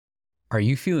Are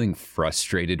you feeling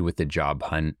frustrated with the job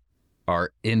hunt?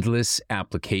 Are endless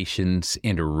applications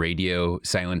and radio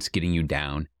silence getting you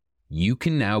down? You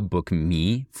can now book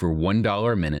me for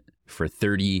 $1 a minute for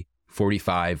 30,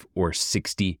 45, or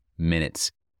 60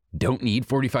 minutes. Don't need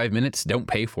 45 minutes? Don't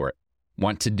pay for it.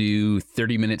 Want to do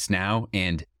 30 minutes now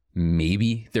and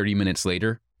maybe 30 minutes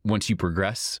later? Once you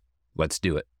progress, let's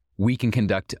do it. We can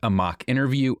conduct a mock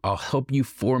interview. I'll help you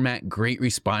format great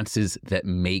responses that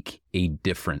make a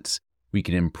difference. We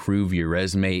can improve your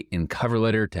resume and cover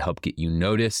letter to help get you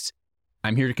noticed.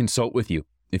 I'm here to consult with you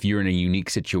if you're in a unique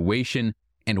situation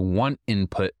and want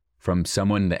input from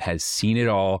someone that has seen it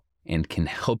all and can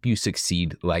help you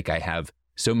succeed like I have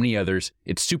so many others.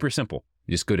 It's super simple.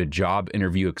 Just go to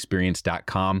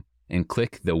jobinterviewexperience.com and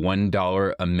click the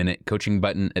 $1 a minute coaching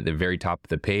button at the very top of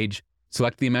the page.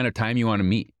 Select the amount of time you want to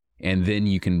meet, and then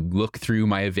you can look through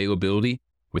my availability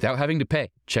without having to pay.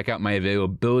 Check out my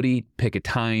availability, pick a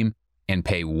time, and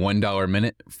pay $1 a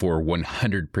minute for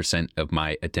 100% of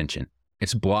my attention.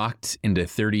 It's blocked into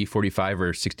 30, 45,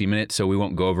 or 60 minutes, so we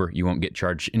won't go over. You won't get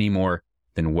charged any more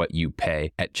than what you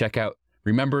pay at checkout.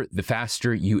 Remember, the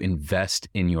faster you invest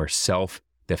in yourself,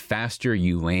 the faster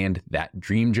you land that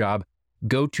dream job.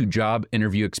 Go to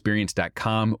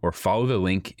jobinterviewexperience.com or follow the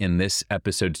link in this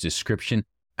episode's description.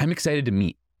 I'm excited to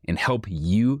meet and help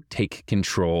you take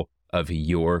control of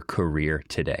your career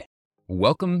today.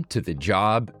 Welcome to the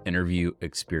Job Interview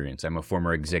Experience. I'm a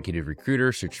former executive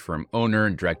recruiter, search firm owner,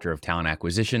 and director of talent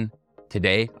acquisition.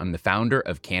 Today, I'm the founder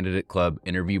of Candidate Club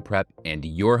Interview Prep and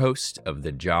your host of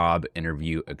the Job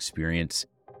Interview Experience.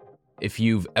 If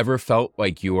you've ever felt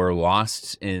like you are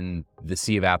lost in the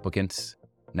sea of applicants,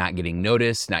 not getting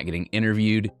noticed, not getting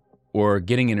interviewed, or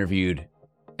getting interviewed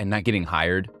and not getting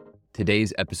hired,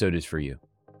 today's episode is for you.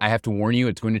 I have to warn you,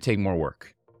 it's going to take more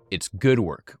work. It's good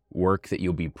work, work that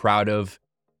you'll be proud of,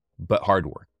 but hard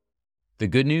work. The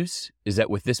good news is that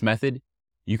with this method,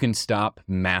 you can stop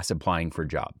mass applying for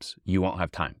jobs. You won't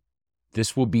have time.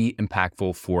 This will be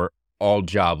impactful for all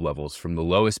job levels, from the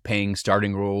lowest paying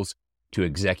starting roles to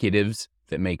executives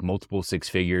that make multiple six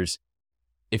figures.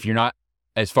 If you're not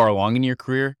as far along in your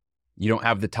career, you don't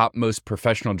have the topmost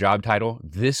professional job title,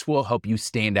 this will help you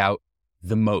stand out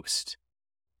the most.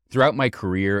 Throughout my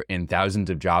career and thousands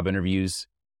of job interviews,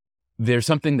 there's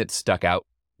something that stuck out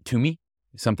to me,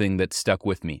 something that stuck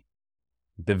with me.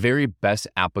 The very best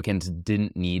applicants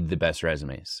didn't need the best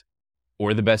resumes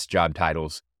or the best job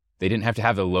titles. They didn't have to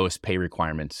have the lowest pay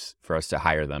requirements for us to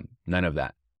hire them. None of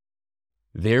that.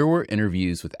 There were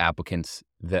interviews with applicants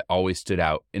that always stood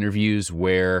out. Interviews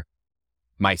where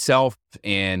myself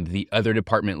and the other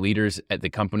department leaders at the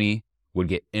company would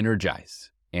get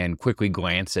energized and quickly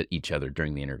glance at each other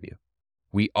during the interview.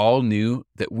 We all knew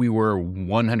that we were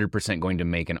 100% going to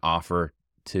make an offer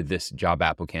to this job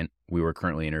applicant we were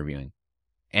currently interviewing.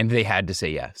 And they had to say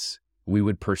yes. We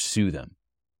would pursue them.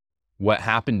 What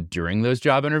happened during those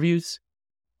job interviews?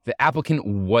 The applicant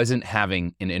wasn't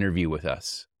having an interview with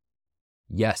us.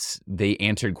 Yes, they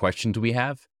answered questions we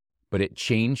have, but it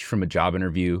changed from a job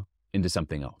interview into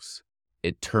something else.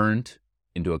 It turned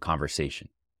into a conversation.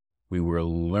 We were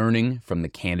learning from the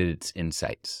candidate's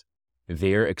insights.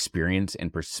 Their experience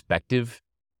and perspective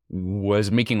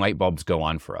was making light bulbs go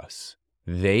on for us.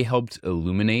 They helped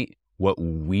illuminate what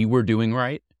we were doing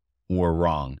right or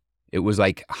wrong. It was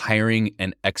like hiring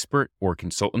an expert or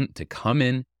consultant to come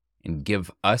in and give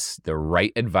us the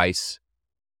right advice,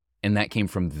 and that came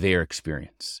from their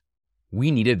experience.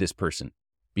 We needed this person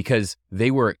because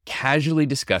they were casually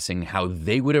discussing how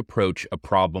they would approach a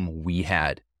problem we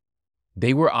had.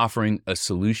 They were offering a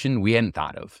solution we hadn't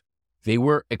thought of. They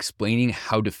were explaining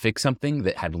how to fix something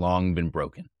that had long been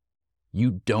broken.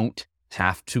 You don't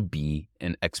have to be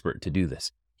an expert to do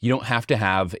this. You don't have to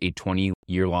have a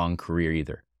 20-year-long career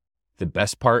either. The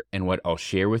best part, and what I'll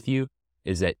share with you,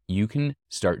 is that you can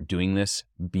start doing this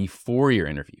before your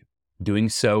interview. Doing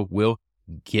so will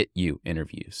get you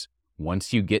interviews.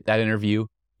 Once you get that interview,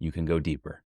 you can go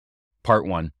deeper. Part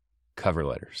 1, cover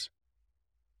letters.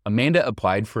 Amanda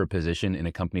applied for a position in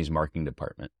a company's marketing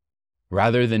department.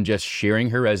 Rather than just sharing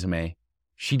her resume,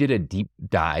 she did a deep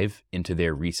dive into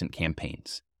their recent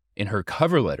campaigns. In her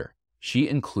cover letter, she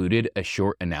included a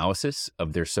short analysis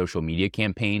of their social media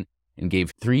campaign and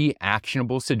gave 3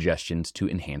 actionable suggestions to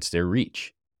enhance their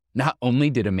reach. Not only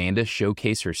did Amanda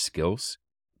showcase her skills,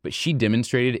 but she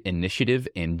demonstrated initiative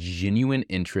and genuine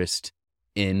interest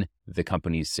in the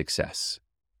company's success.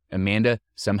 Amanda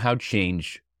somehow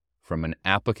changed from an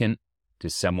applicant to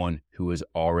someone who was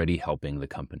already helping the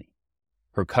company.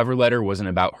 Her cover letter wasn't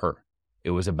about her. It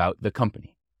was about the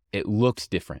company. It looked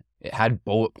different. It had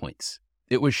bullet points.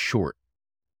 It was short.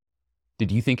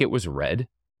 Did you think it was read?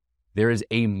 there is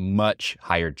a much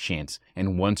higher chance.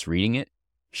 And once reading it,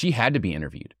 she had to be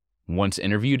interviewed. Once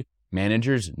interviewed,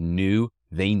 managers knew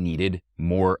they needed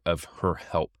more of her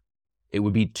help. It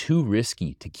would be too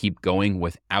risky to keep going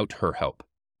without her help.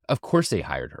 Of course they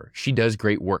hired her. She does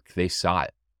great work. They saw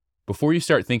it. Before you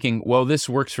start thinking, well, this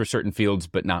works for certain fields,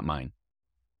 but not mine.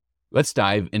 Let's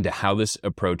dive into how this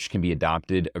approach can be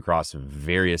adopted across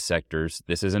various sectors.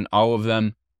 This isn't all of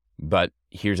them, but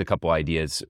here's a couple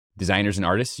ideas. Designers and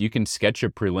artists, you can sketch a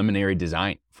preliminary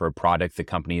design for a product the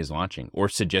company is launching or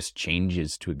suggest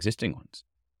changes to existing ones.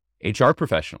 HR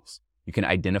professionals, you can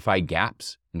identify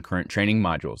gaps in current training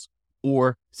modules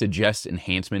or suggest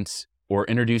enhancements or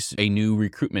introduce a new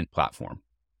recruitment platform.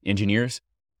 Engineers,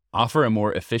 offer a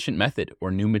more efficient method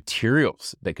or new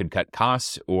materials that could cut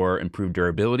costs or improve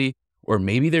durability, or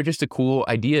maybe they're just a cool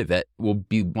idea that will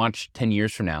be launched 10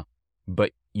 years from now,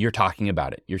 but you're talking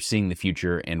about it. You're seeing the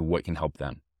future and what can help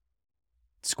them.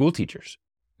 School teachers,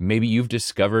 maybe you've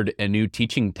discovered a new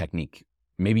teaching technique.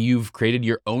 Maybe you've created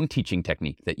your own teaching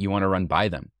technique that you want to run by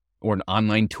them, or an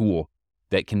online tool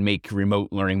that can make remote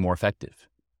learning more effective.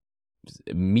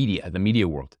 Media, the media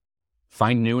world.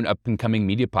 Find new and up-and-coming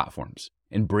media platforms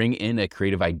and bring in a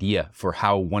creative idea for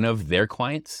how one of their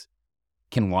clients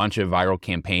can launch a viral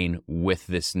campaign with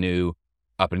this new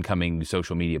up-and-coming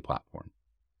social media platform.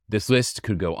 This list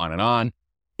could go on and on.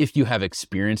 If you have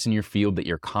experience in your field that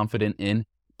you're confident in,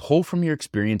 pull from your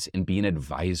experience and be an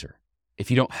advisor. If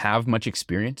you don't have much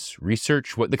experience,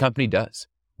 research what the company does,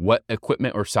 what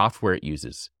equipment or software it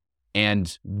uses,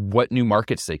 and what new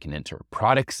markets they can enter,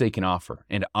 products they can offer,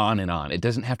 and on and on. It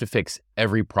doesn't have to fix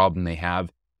every problem they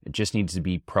have. It just needs to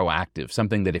be proactive,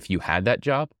 something that if you had that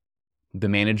job, the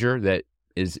manager that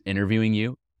is interviewing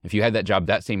you, if you had that job,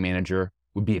 that same manager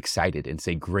would be excited and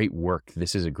say, great work,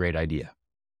 this is a great idea.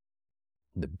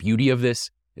 The beauty of this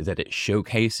is that it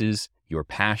showcases your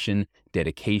passion,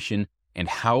 dedication, and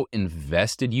how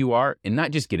invested you are in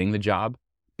not just getting the job,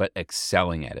 but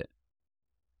excelling at it.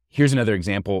 Here's another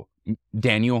example.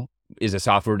 Daniel is a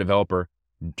software developer.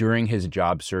 During his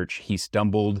job search, he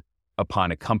stumbled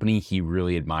upon a company he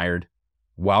really admired.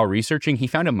 While researching, he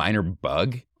found a minor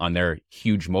bug on their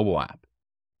huge mobile app.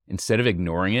 Instead of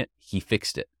ignoring it, he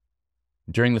fixed it.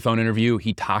 During the phone interview,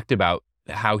 he talked about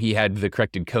how he had the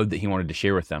corrected code that he wanted to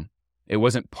share with them. It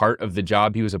wasn't part of the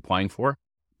job he was applying for,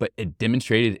 but it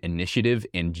demonstrated initiative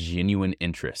and genuine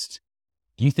interest.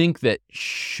 Do you think that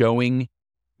showing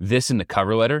this in the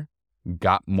cover letter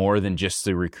got more than just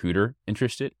the recruiter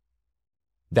interested?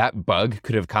 That bug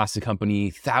could have cost the company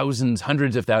thousands,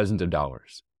 hundreds of thousands of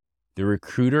dollars. The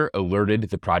recruiter alerted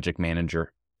the project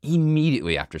manager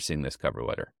immediately after seeing this cover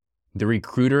letter. The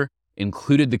recruiter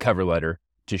included the cover letter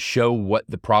to show what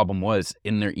the problem was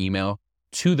in their email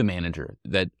to the manager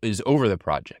that is over the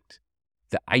project.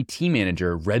 The IT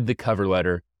manager read the cover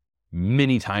letter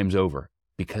many times over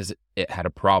because it had a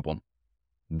problem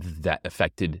that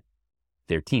affected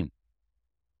their team.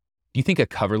 Do you think a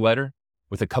cover letter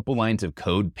with a couple lines of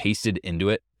code pasted into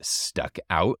it stuck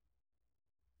out?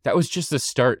 That was just the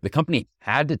start. The company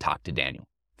had to talk to Daniel.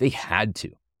 They had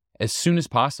to, as soon as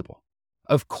possible.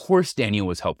 Of course, Daniel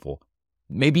was helpful.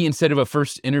 Maybe instead of a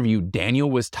first interview,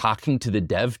 Daniel was talking to the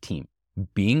dev team,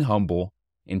 being humble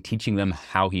and teaching them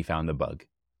how he found the bug.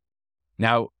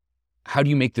 Now, how do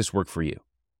you make this work for you?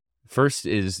 First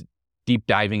is deep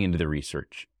diving into the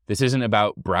research. This isn't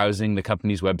about browsing the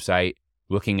company's website,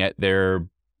 looking at their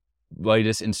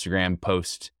latest Instagram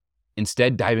post.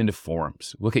 Instead, dive into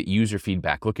forums, look at user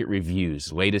feedback, look at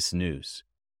reviews, latest news,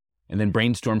 and then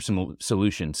brainstorm some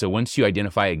solutions. So once you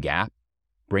identify a gap,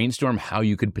 brainstorm how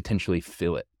you could potentially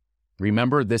fill it.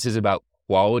 Remember, this is about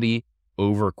quality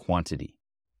over quantity.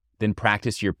 Then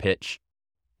practice your pitch.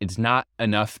 It's not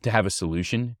enough to have a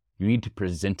solution. You need to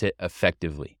present it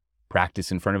effectively.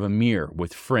 Practice in front of a mirror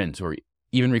with friends or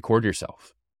even record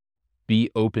yourself. Be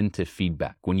open to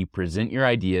feedback. When you present your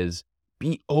ideas,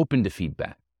 be open to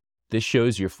feedback. This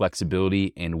shows your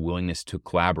flexibility and willingness to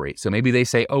collaborate. So maybe they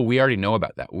say, oh, we already know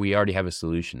about that. We already have a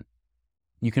solution.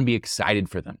 You can be excited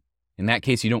for them. In that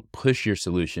case, you don't push your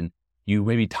solution. You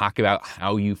maybe talk about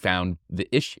how you found the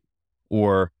issue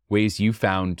or ways you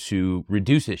found to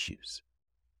reduce issues.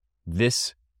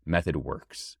 This method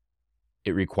works.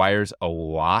 It requires a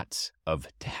lot of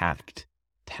tact.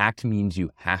 Tact means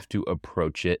you have to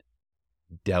approach it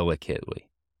delicately.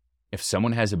 If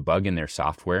someone has a bug in their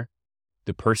software,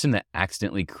 the person that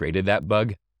accidentally created that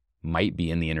bug might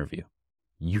be in the interview.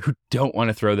 You don't want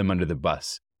to throw them under the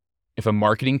bus. If a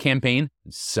marketing campaign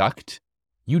sucked,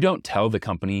 you don't tell the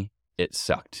company it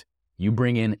sucked. You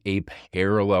bring in a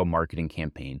parallel marketing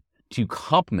campaign to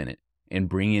complement it and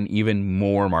bring in even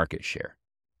more market share.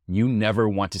 You never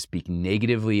want to speak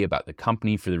negatively about the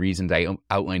company for the reasons I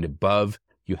outlined above.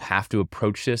 You have to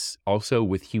approach this also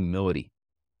with humility.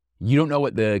 You don't know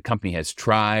what the company has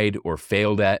tried or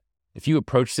failed at. If you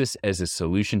approach this as a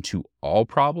solution to all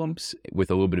problems with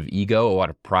a little bit of ego, a lot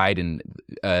of pride, and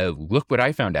look what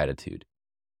I found attitude,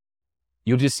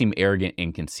 you'll just seem arrogant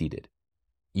and conceited.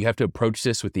 You have to approach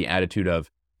this with the attitude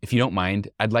of, if you don't mind,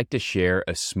 I'd like to share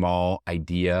a small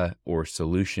idea or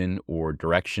solution or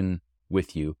direction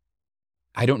with you.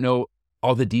 I don't know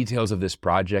all the details of this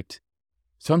project,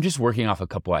 so I'm just working off a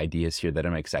couple ideas here that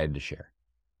I'm excited to share.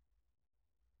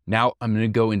 Now, I'm going to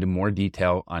go into more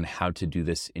detail on how to do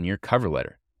this in your cover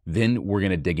letter. Then we're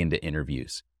going to dig into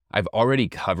interviews. I've already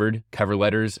covered cover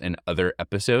letters in other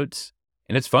episodes,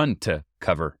 and it's fun to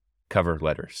cover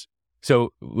letters.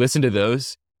 So listen to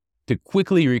those. To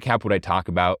quickly recap what I talk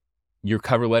about, your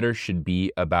cover letter should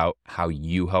be about how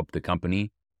you help the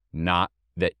company, not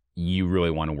that you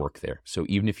really want to work there. So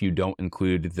even if you don't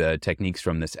include the techniques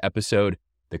from this episode,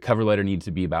 the cover letter needs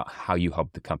to be about how you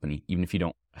help the company, even if you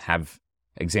don't have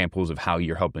examples of how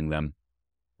you're helping them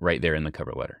right there in the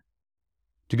cover letter.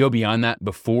 To go beyond that,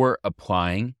 before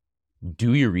applying,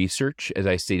 do your research, as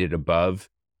I stated above,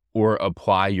 or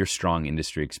apply your strong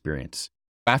industry experience.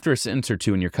 After a sentence or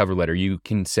two in your cover letter, you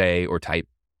can say or type,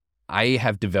 I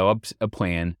have developed a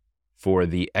plan for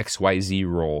the XYZ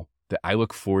role that I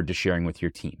look forward to sharing with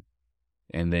your team.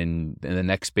 And then in the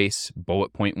next space,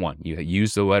 bullet point 1, you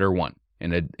use the letter 1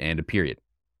 and a period.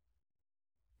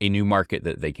 A new market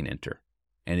that they can enter.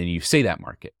 And then you say that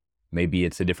market. Maybe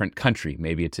it's a different country.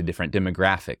 Maybe it's a different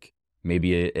demographic.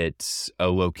 Maybe it's a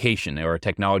location or a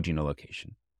technology in a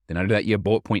location. Then under that, you have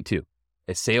bullet point 2,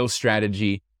 a sales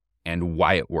strategy and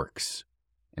why it works.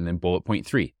 And then bullet point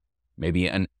 3, maybe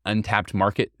an untapped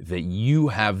market that you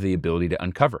have the ability to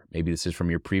uncover. Maybe this is from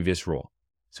your previous role.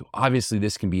 So obviously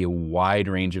this can be a wide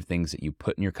range of things that you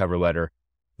put in your cover letter.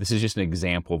 This is just an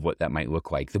example of what that might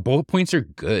look like. The bullet points are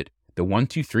good. The 1,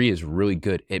 2, 3 is really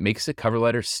good. It makes the cover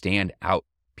letter stand out.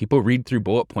 People read through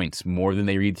bullet points more than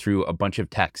they read through a bunch of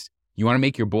text. You want to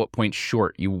make your bullet points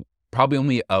short. You probably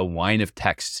only a line of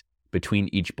text between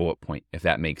each bullet point, if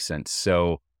that makes sense.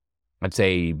 So I'd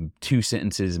say 2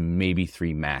 sentences, maybe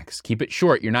 3 max. Keep it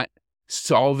short. You're not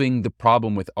solving the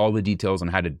problem with all the details on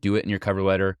how to do it in your cover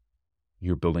letter.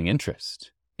 You're building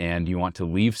interest, and you want to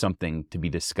leave something to be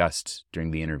discussed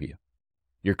during the interview.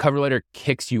 Your cover letter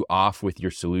kicks you off with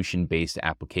your solution-based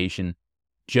application.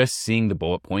 Just seeing the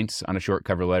bullet points on a short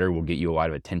cover letter will get you a lot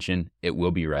of attention. It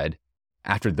will be read.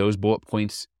 After those bullet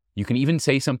points, you can even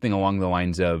say something along the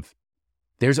lines of,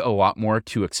 there's a lot more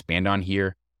to expand on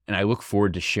here, and I look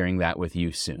forward to sharing that with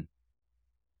you soon.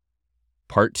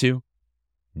 Part 2,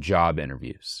 job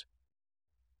interviews.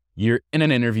 You're in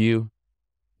an interview,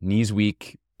 knees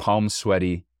weak, palms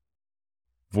sweaty,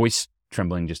 voice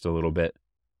trembling just a little bit.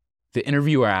 The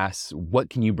interviewer asks, what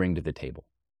can you bring to the table?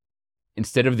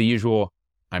 Instead of the usual,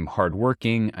 I'm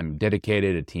hardworking, I'm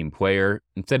dedicated, a team player,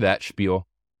 instead of that spiel,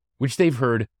 which they've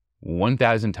heard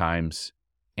 1,000 times,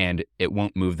 and it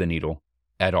won't move the needle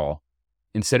at all.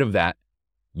 Instead of that,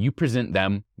 you present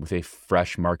them with a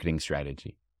fresh marketing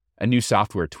strategy, a new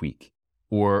software tweak,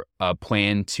 or a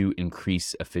plan to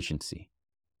increase efficiency.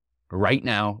 Right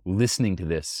now, listening to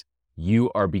this,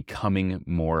 you are becoming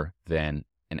more than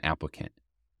an applicant.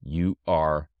 You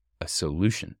are a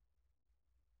solution.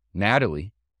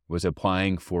 Natalie was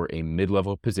applying for a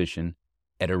mid-level position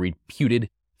at a reputed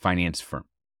finance firm.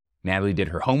 Natalie did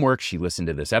her homework. She listened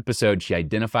to this episode. She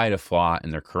identified a flaw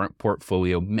in their current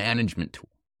portfolio management tool.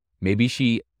 Maybe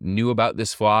she knew about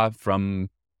this flaw from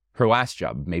her last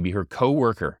job. Maybe her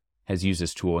coworker has used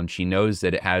this tool and she knows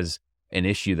that it has an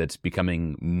issue that's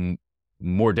becoming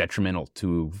more detrimental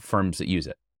to firms that use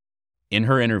it. In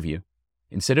her interview,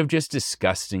 instead of just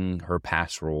discussing her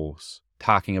past roles,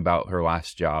 talking about her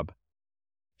last job,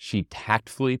 she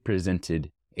tactfully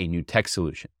presented a new tech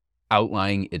solution,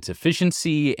 outlining its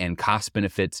efficiency and cost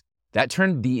benefits. That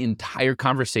turned the entire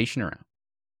conversation around.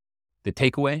 The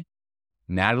takeaway,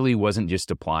 Natalie wasn't just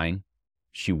applying,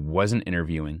 she wasn't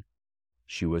interviewing,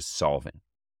 she was solving.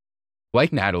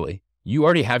 Like Natalie, you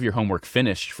already have your homework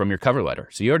finished from your cover letter,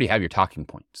 so you already have your talking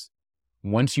points.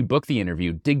 Once you book the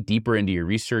interview, dig deeper into your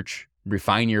research,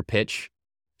 refine your pitch,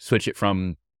 switch it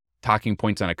from talking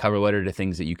points on a cover letter to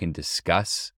things that you can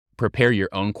discuss. Prepare your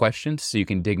own questions so you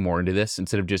can dig more into this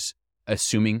instead of just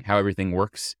assuming how everything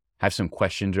works. Have some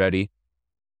questions ready.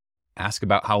 Ask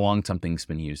about how long something's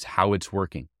been used, how it's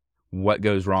working, what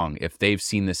goes wrong, if they've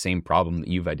seen the same problem that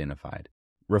you've identified.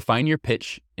 Refine your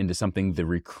pitch into something the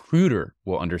recruiter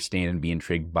will understand and be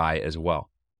intrigued by as well.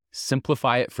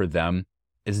 Simplify it for them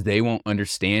as they won't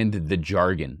understand the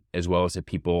jargon as well as the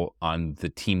people on the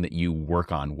team that you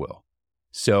work on will.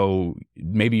 So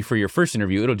maybe for your first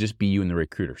interview, it'll just be you and the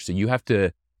recruiter. So you have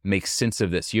to make sense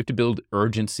of this. You have to build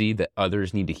urgency that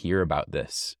others need to hear about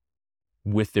this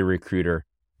with the recruiter,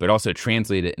 but also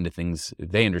translate it into things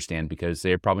they understand because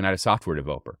they're probably not a software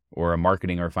developer or a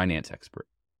marketing or finance expert.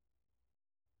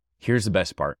 Here's the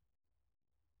best part.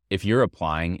 If you're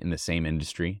applying in the same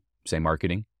industry, say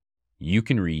marketing, you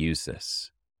can reuse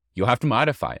this. You'll have to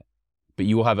modify it, but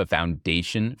you will have a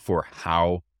foundation for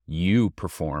how you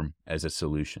perform as a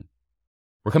solution.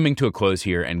 We're coming to a close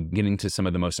here and getting to some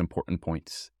of the most important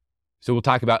points. So we'll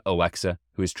talk about Alexa,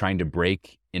 who is trying to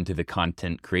break into the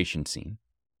content creation scene.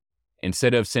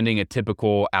 Instead of sending a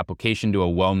typical application to a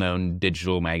well-known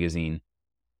digital magazine,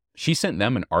 she sent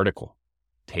them an article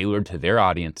tailored to their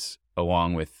audience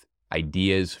along with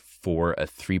ideas for a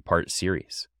 3-part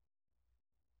series.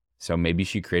 So maybe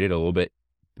she created a little bit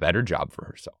better job for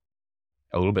herself,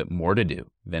 a little bit more to do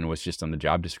than was just on the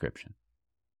job description.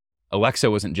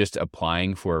 Alexa wasn't just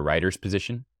applying for a writer's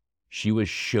position. She was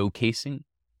showcasing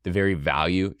the very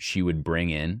value she would bring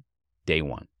in day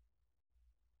one.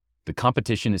 The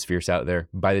competition is fierce out there.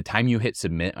 By the time you hit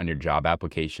submit on your job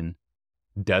application,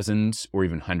 dozens or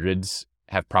even hundreds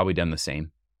have probably done the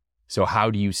same. So how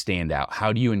do you stand out?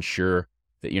 How do you ensure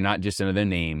that you're not just another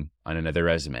name on another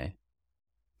resume?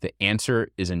 The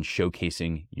answer is in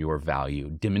showcasing your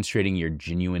value, demonstrating your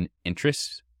genuine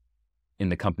interest in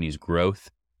the company's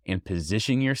growth, and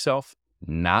positioning yourself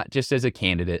not just as a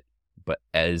candidate, but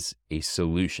as a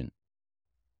solution.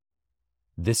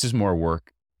 This is more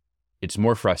work. It's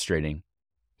more frustrating,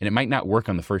 and it might not work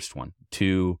on the first 1,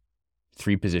 2,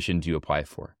 3 positions you apply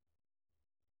for.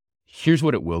 Here's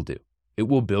what it will do. It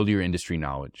will build your industry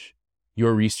knowledge.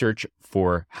 Your research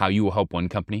for how you will help one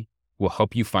company will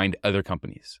help you find other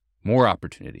companies, more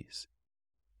opportunities,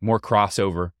 more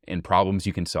crossover and problems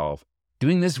you can solve.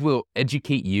 Doing this will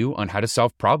educate you on how to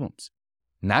solve problems,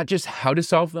 not just how to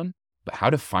solve them, but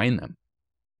how to find them.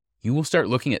 You will start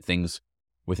looking at things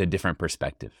with a different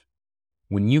perspective.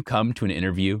 When you come to an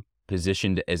interview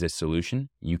positioned as a solution,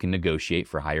 you can negotiate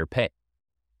for higher pay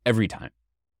every time.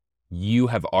 You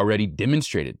have already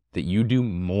demonstrated that you do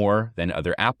more than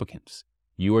other applicants.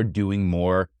 You are doing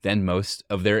more than most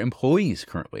of their employees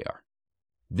currently are.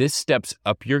 This steps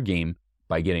up your game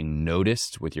by getting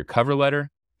noticed with your cover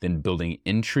letter, then building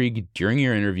intrigue during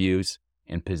your interviews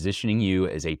and positioning you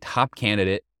as a top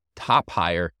candidate, top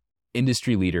hire,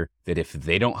 industry leader that if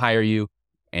they don't hire you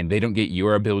and they don't get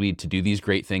your ability to do these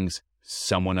great things,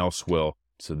 someone else will.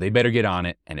 So they better get on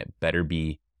it, and it better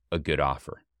be a good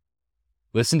offer.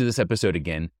 Listen to this episode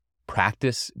again.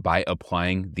 Practice by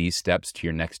applying these steps to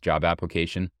your next job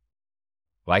application.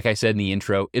 Like I said in the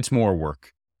intro, it's more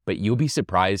work, but you'll be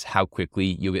surprised how quickly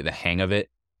you'll get the hang of it,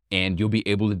 and you'll be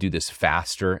able to do this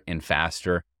faster and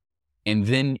faster, and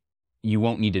then you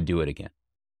won't need to do it again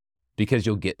because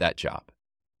you'll get that job,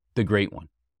 the great one.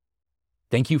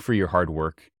 Thank you for your hard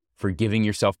work, for giving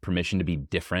yourself permission to be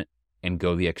different and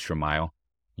go the extra mile.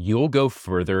 You'll go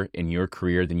further in your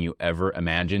career than you ever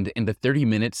imagined. And the 30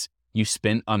 minutes you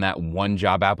spent on that one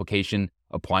job application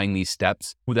applying these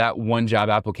steps, with that one job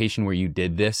application where you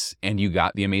did this and you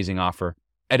got the amazing offer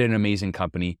at an amazing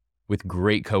company with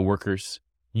great coworkers,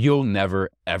 you'll never,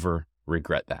 ever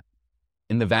regret that.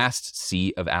 In the vast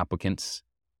sea of applicants,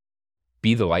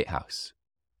 be the lighthouse,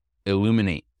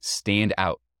 illuminate, stand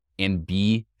out, and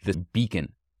be the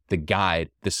beacon, the guide,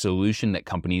 the solution that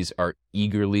companies are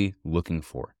eagerly looking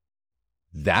for.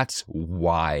 That's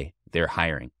why they're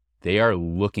hiring. They are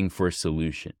looking for a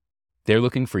solution. They're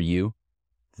looking for you.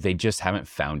 They just haven't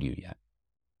found you yet.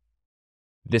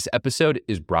 This episode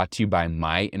is brought to you by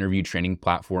my interview training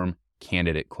platform,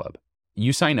 Candidate Club.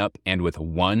 You sign up, and with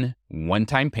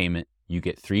one-time payment, you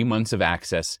get 3 months of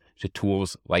access to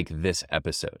tools like this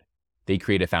episode. They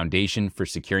create a foundation for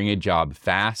securing a job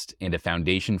fast and a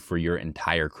foundation for your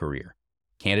entire career.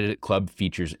 Candidate Club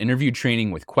features interview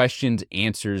training with questions,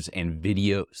 answers, and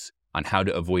videos on how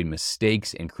to avoid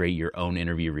mistakes and create your own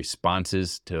interview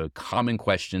responses to common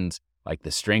questions like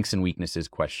the strengths and weaknesses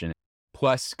question,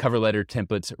 plus cover letter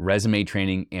templates, resume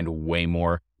training, and way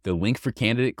more. The link for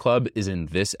Candidate Club is in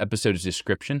this episode's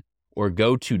description, or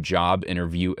go to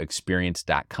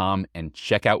jobinterviewexperience.com and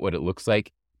check out what it looks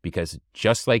like, because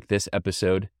just like this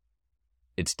episode,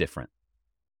 it's different.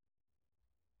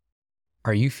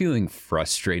 Are you feeling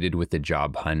frustrated with the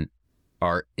job hunt?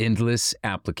 Are endless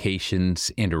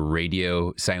applications and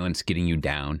radio silence getting you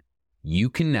down? You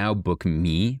can now book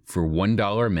me for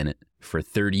 $1 a minute for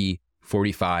 30,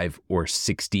 45, or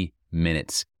 60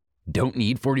 minutes. Don't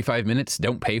need 45 minutes?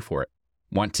 Don't pay for it.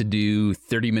 Want to do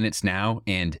 30 minutes now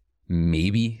and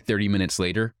maybe 30 minutes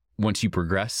later? Once you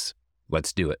progress,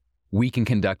 let's do it. We can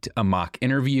conduct a mock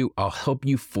interview. I'll help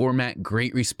you format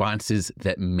great responses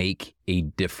that make a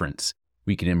difference.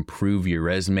 We can improve your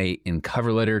resume and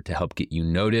cover letter to help get you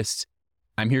noticed.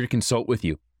 I'm here to consult with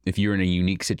you. If you're in a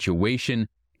unique situation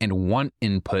and want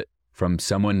input from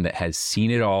someone that has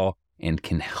seen it all and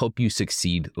can help you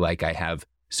succeed like I have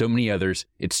so many others,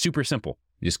 it's super simple.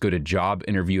 Just go to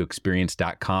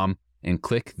jobinterviewexperience.com and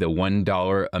click the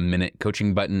 $1 a minute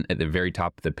coaching button at the very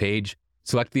top of the page.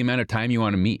 Select the amount of time you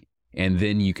want to meet, and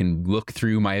then you can look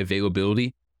through my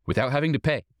availability without having to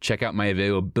pay. Check out my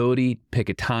availability, pick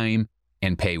a time,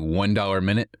 and pay $1 a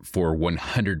minute for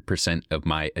 100% of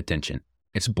my attention.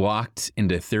 It's blocked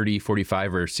into 30,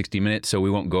 45, or 60 minutes, so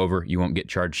we won't go over. You won't get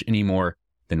charged any more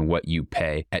than what you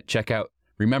pay at checkout.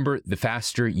 Remember, the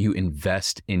faster you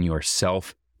invest in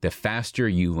yourself, the faster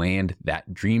you land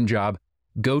that dream job.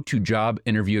 Go to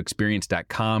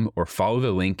jobinterviewexperience.com or follow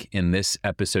the link in this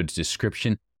episode's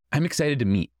description. I'm excited to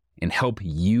meet and help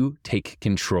you take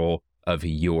control of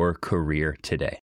your career today.